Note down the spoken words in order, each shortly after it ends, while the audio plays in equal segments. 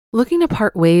Looking to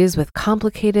part ways with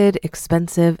complicated,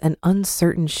 expensive, and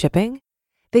uncertain shipping?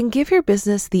 Then give your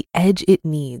business the edge it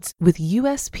needs with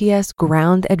USPS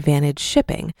Ground Advantage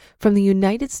shipping from the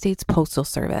United States Postal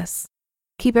Service.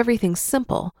 Keep everything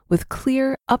simple with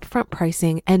clear, upfront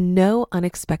pricing and no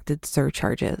unexpected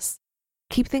surcharges.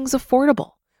 Keep things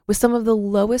affordable with some of the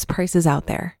lowest prices out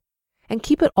there. And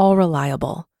keep it all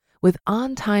reliable with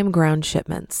on-time ground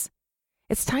shipments.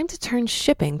 It's time to turn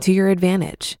shipping to your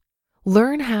advantage.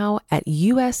 Learn how at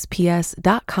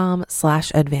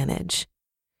USPS.com/advantage.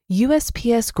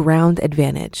 USPS Ground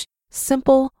Advantage.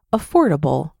 Simple,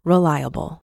 affordable,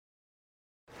 reliable.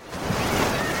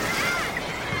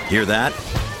 Hear that?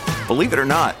 Believe it or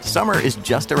not, summer is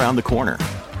just around the corner.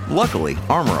 Luckily,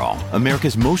 Armor All,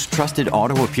 America's most trusted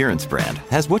auto appearance brand,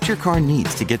 has what your car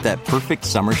needs to get that perfect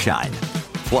summer shine.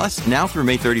 Plus, now through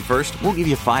May 31st, we'll give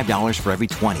you $5 for every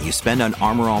 $20 you spend on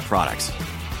Armor All products.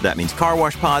 That means car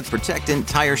wash pods, protectant,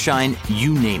 tire shine,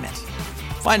 you name it.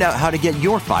 Find out how to get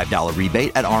your $5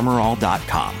 rebate at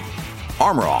armorall.com.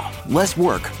 Armor All, less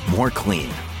work, more clean.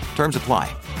 Terms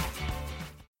apply.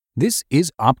 This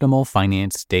is Optimal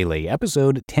Finance Daily,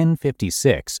 episode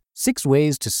 1056, 6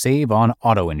 Ways to Save on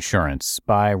Auto Insurance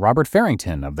by Robert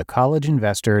Farrington of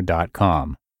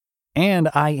thecollegeinvestor.com. And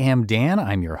I am Dan,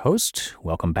 I'm your host.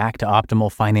 Welcome back to Optimal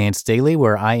Finance Daily,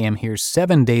 where I am here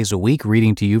 7 days a week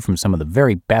reading to you from some of the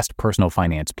very best personal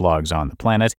finance blogs on the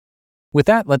planet. With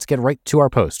that, let's get right to our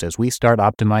post as we start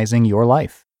optimizing your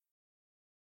life.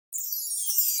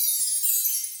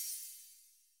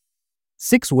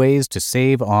 6 Ways to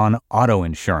Save on Auto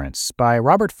Insurance by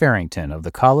Robert Farrington of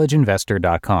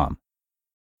thecollegeinvestor.com.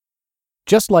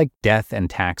 Just like death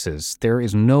and taxes, there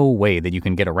is no way that you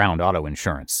can get around auto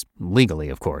insurance, legally,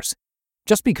 of course.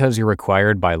 Just because you're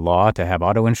required by law to have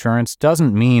auto insurance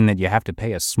doesn't mean that you have to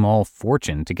pay a small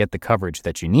fortune to get the coverage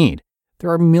that you need.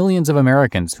 There are millions of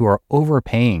Americans who are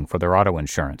overpaying for their auto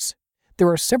insurance. There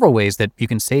are several ways that you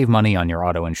can save money on your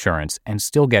auto insurance and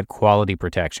still get quality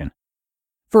protection.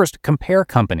 First, compare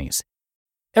companies.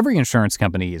 Every insurance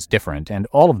company is different, and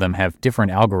all of them have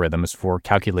different algorithms for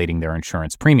calculating their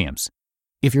insurance premiums.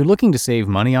 If you're looking to save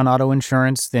money on auto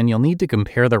insurance, then you'll need to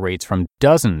compare the rates from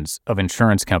dozens of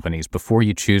insurance companies before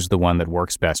you choose the one that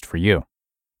works best for you.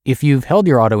 If you've held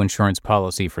your auto insurance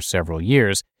policy for several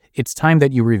years, it's time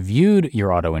that you reviewed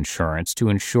your auto insurance to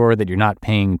ensure that you're not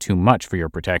paying too much for your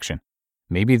protection.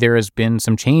 Maybe there has been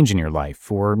some change in your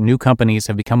life, or new companies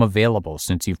have become available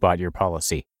since you've bought your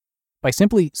policy. By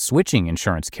simply switching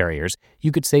insurance carriers,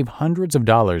 you could save hundreds of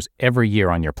dollars every year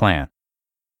on your plan.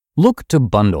 Look to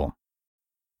bundle.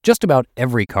 Just about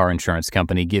every car insurance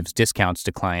company gives discounts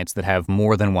to clients that have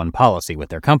more than one policy with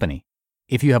their company.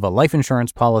 If you have a life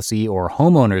insurance policy or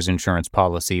homeowner's insurance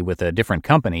policy with a different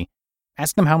company,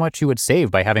 ask them how much you would save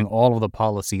by having all of the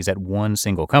policies at one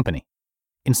single company.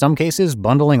 In some cases,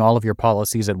 bundling all of your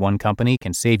policies at one company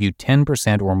can save you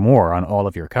 10% or more on all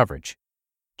of your coverage.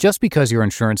 Just because your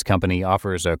insurance company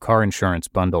offers a car insurance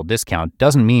bundle discount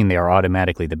doesn't mean they are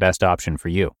automatically the best option for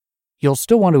you. You'll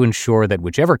still want to ensure that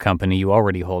whichever company you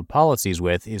already hold policies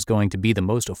with is going to be the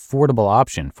most affordable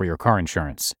option for your car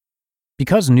insurance.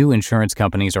 Because new insurance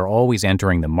companies are always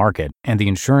entering the market and the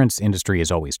insurance industry is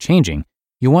always changing,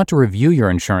 you want to review your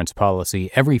insurance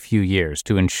policy every few years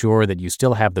to ensure that you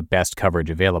still have the best coverage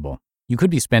available. You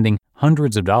could be spending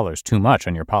hundreds of dollars too much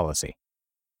on your policy.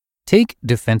 Take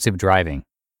defensive driving.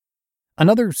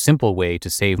 Another simple way to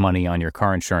save money on your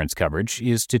car insurance coverage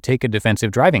is to take a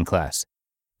defensive driving class.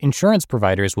 Insurance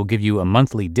providers will give you a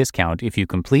monthly discount if you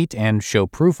complete and show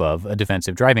proof of a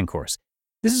defensive driving course.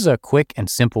 This is a quick and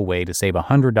simple way to save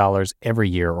 $100 every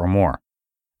year or more.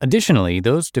 Additionally,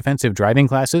 those defensive driving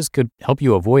classes could help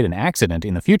you avoid an accident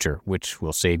in the future, which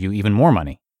will save you even more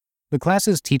money. The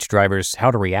classes teach drivers how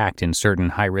to react in certain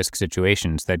high-risk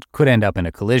situations that could end up in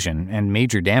a collision and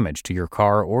major damage to your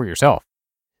car or yourself.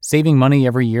 Saving money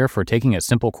every year for taking a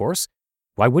simple course?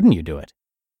 Why wouldn't you do it?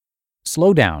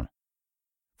 Slow down.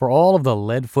 For all of the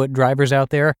lead-foot drivers out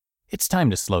there, it's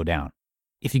time to slow down.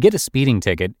 If you get a speeding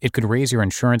ticket, it could raise your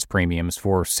insurance premiums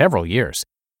for several years.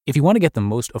 If you want to get the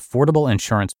most affordable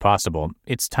insurance possible,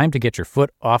 it's time to get your foot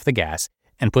off the gas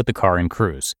and put the car in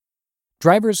cruise.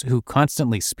 Drivers who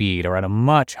constantly speed are at a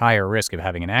much higher risk of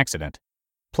having an accident.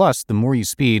 Plus, the more you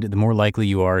speed, the more likely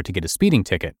you are to get a speeding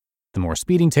ticket. The more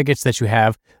speeding tickets that you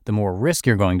have, the more risk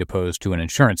you're going to pose to an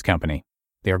insurance company.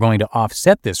 They are going to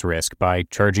offset this risk by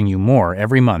charging you more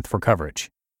every month for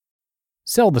coverage.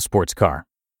 Sell the sports car.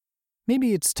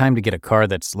 Maybe it's time to get a car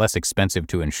that's less expensive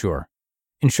to insure.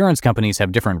 Insurance companies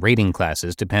have different rating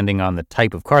classes depending on the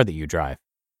type of car that you drive.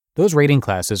 Those rating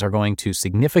classes are going to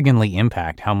significantly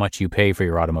impact how much you pay for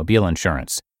your automobile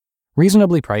insurance.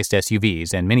 Reasonably priced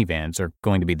SUVs and minivans are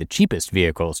going to be the cheapest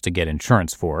vehicles to get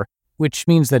insurance for, which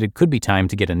means that it could be time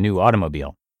to get a new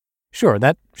automobile. Sure,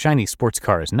 that shiny sports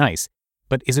car is nice,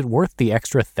 but is it worth the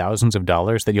extra thousands of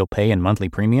dollars that you'll pay in monthly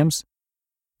premiums?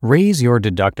 Raise your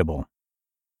deductible.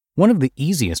 One of the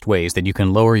easiest ways that you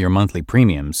can lower your monthly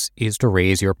premiums is to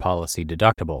raise your policy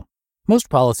deductible. Most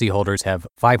policyholders have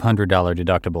 $500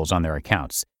 deductibles on their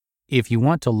accounts. If you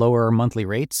want to lower monthly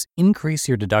rates, increase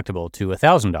your deductible to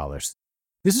 $1,000.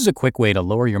 This is a quick way to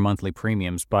lower your monthly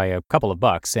premiums by a couple of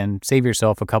bucks and save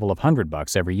yourself a couple of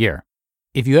 $100 every year.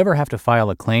 If you ever have to file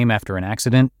a claim after an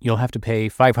accident, you'll have to pay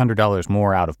 $500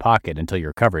 more out of pocket until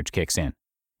your coverage kicks in.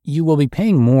 You will be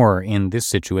paying more in this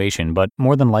situation, but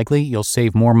more than likely, you'll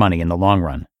save more money in the long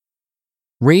run.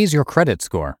 Raise your credit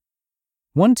score.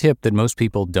 One tip that most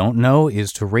people don't know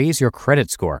is to raise your credit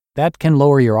score. That can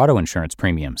lower your auto insurance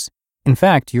premiums. In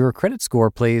fact, your credit score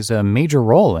plays a major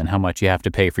role in how much you have to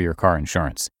pay for your car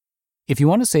insurance. If you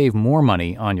want to save more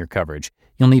money on your coverage,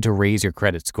 you'll need to raise your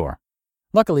credit score.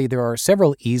 Luckily, there are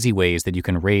several easy ways that you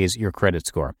can raise your credit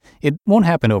score. It won't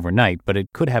happen overnight, but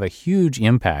it could have a huge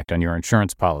impact on your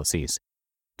insurance policies.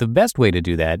 The best way to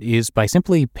do that is by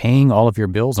simply paying all of your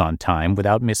bills on time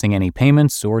without missing any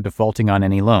payments or defaulting on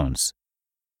any loans.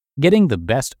 Getting the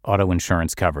best auto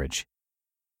insurance coverage.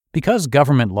 Because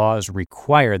government laws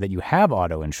require that you have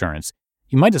auto insurance,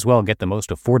 you might as well get the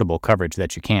most affordable coverage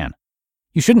that you can.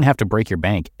 You shouldn't have to break your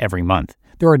bank every month.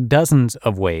 There are dozens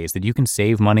of ways that you can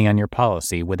save money on your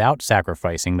policy without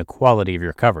sacrificing the quality of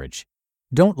your coverage.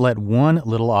 Don't let one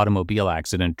little automobile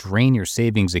accident drain your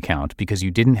savings account because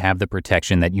you didn't have the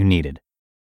protection that you needed.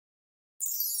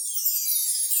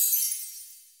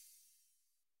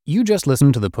 You just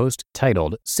listened to the post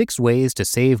titled 6 Ways to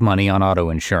Save Money on Auto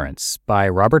Insurance by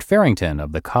Robert Farrington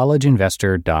of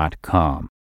thecollegeinvestor.com.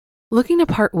 Looking to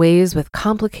part ways with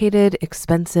complicated,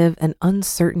 expensive, and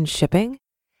uncertain shipping?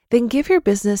 Then give your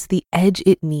business the edge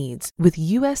it needs with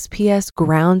USPS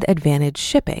Ground Advantage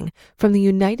shipping from the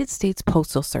United States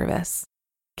Postal Service.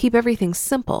 Keep everything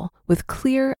simple with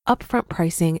clear, upfront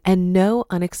pricing and no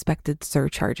unexpected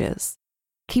surcharges.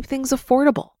 Keep things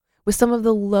affordable with some of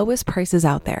the lowest prices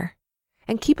out there.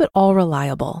 And keep it all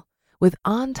reliable with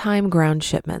on-time ground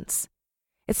shipments.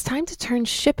 It's time to turn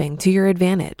shipping to your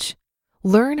advantage.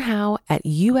 Learn how at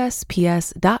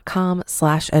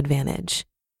USPS.com/advantage.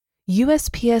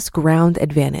 USPS Ground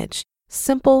Advantage.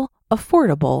 Simple,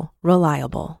 affordable,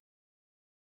 reliable.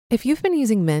 If you've been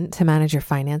using Mint to manage your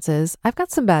finances, I've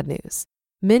got some bad news.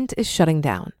 Mint is shutting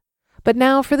down. But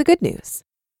now for the good news.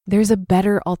 There's a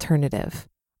better alternative.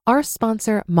 Our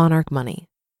sponsor, Monarch Money.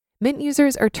 Mint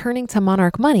users are turning to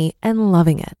Monarch Money and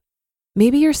loving it.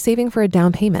 Maybe you're saving for a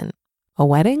down payment, a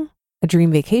wedding, a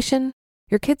dream vacation,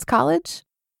 your kids' college.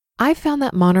 I've found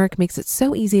that Monarch makes it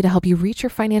so easy to help you reach your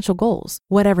financial goals,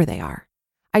 whatever they are.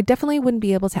 I definitely wouldn't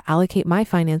be able to allocate my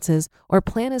finances or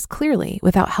plan as clearly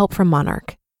without help from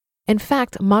Monarch. In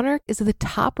fact, Monarch is the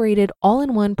top-rated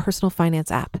all-in-one personal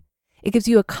finance app. It gives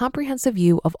you a comprehensive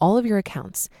view of all of your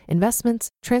accounts,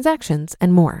 investments, transactions,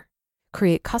 and more.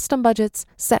 Create custom budgets,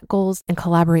 set goals, and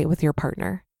collaborate with your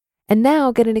partner. And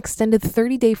now get an extended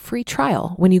 30-day free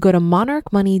trial when you go to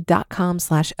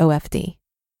monarchmoney.com/OFD.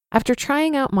 After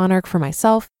trying out Monarch for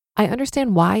myself, I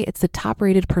understand why it's the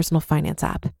top-rated personal finance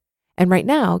app. And right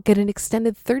now, get an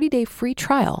extended 30-day free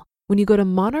trial when you go to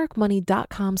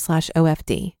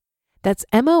monarchmoney.com/OFD. That's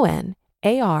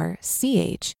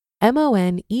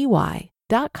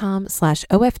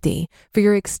monarchmoney.com/OFD for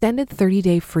your extended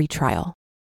 30-day free trial.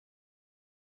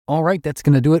 All right, that's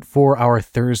going to do it for our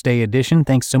Thursday edition.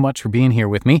 Thanks so much for being here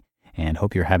with me, and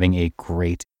hope you're having a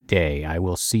great day. I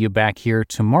will see you back here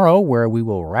tomorrow where we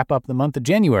will wrap up the month of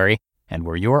January and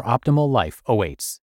where your optimal life awaits.